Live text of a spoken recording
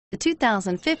The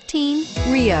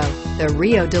 2015 Rio. The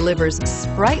Rio delivers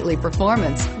sprightly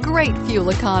performance, great fuel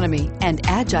economy, and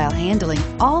agile handling,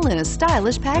 all in a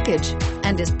stylish package,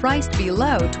 and is priced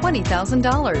below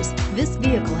 $20,000. This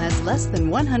vehicle has less than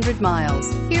 100 miles.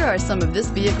 Here are some of this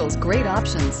vehicle's great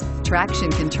options: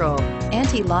 traction control,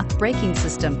 anti-lock braking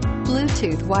system,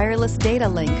 Bluetooth wireless data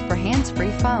link for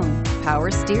hands-free phone,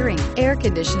 power steering, air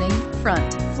conditioning,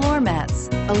 front, floor mats,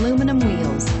 aluminum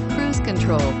wheels, cruise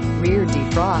control, rear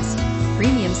defrost,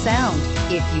 premium sound.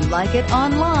 If you like it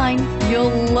online, you'll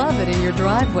love it in your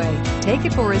driveway. Take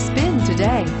it for a spin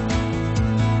today.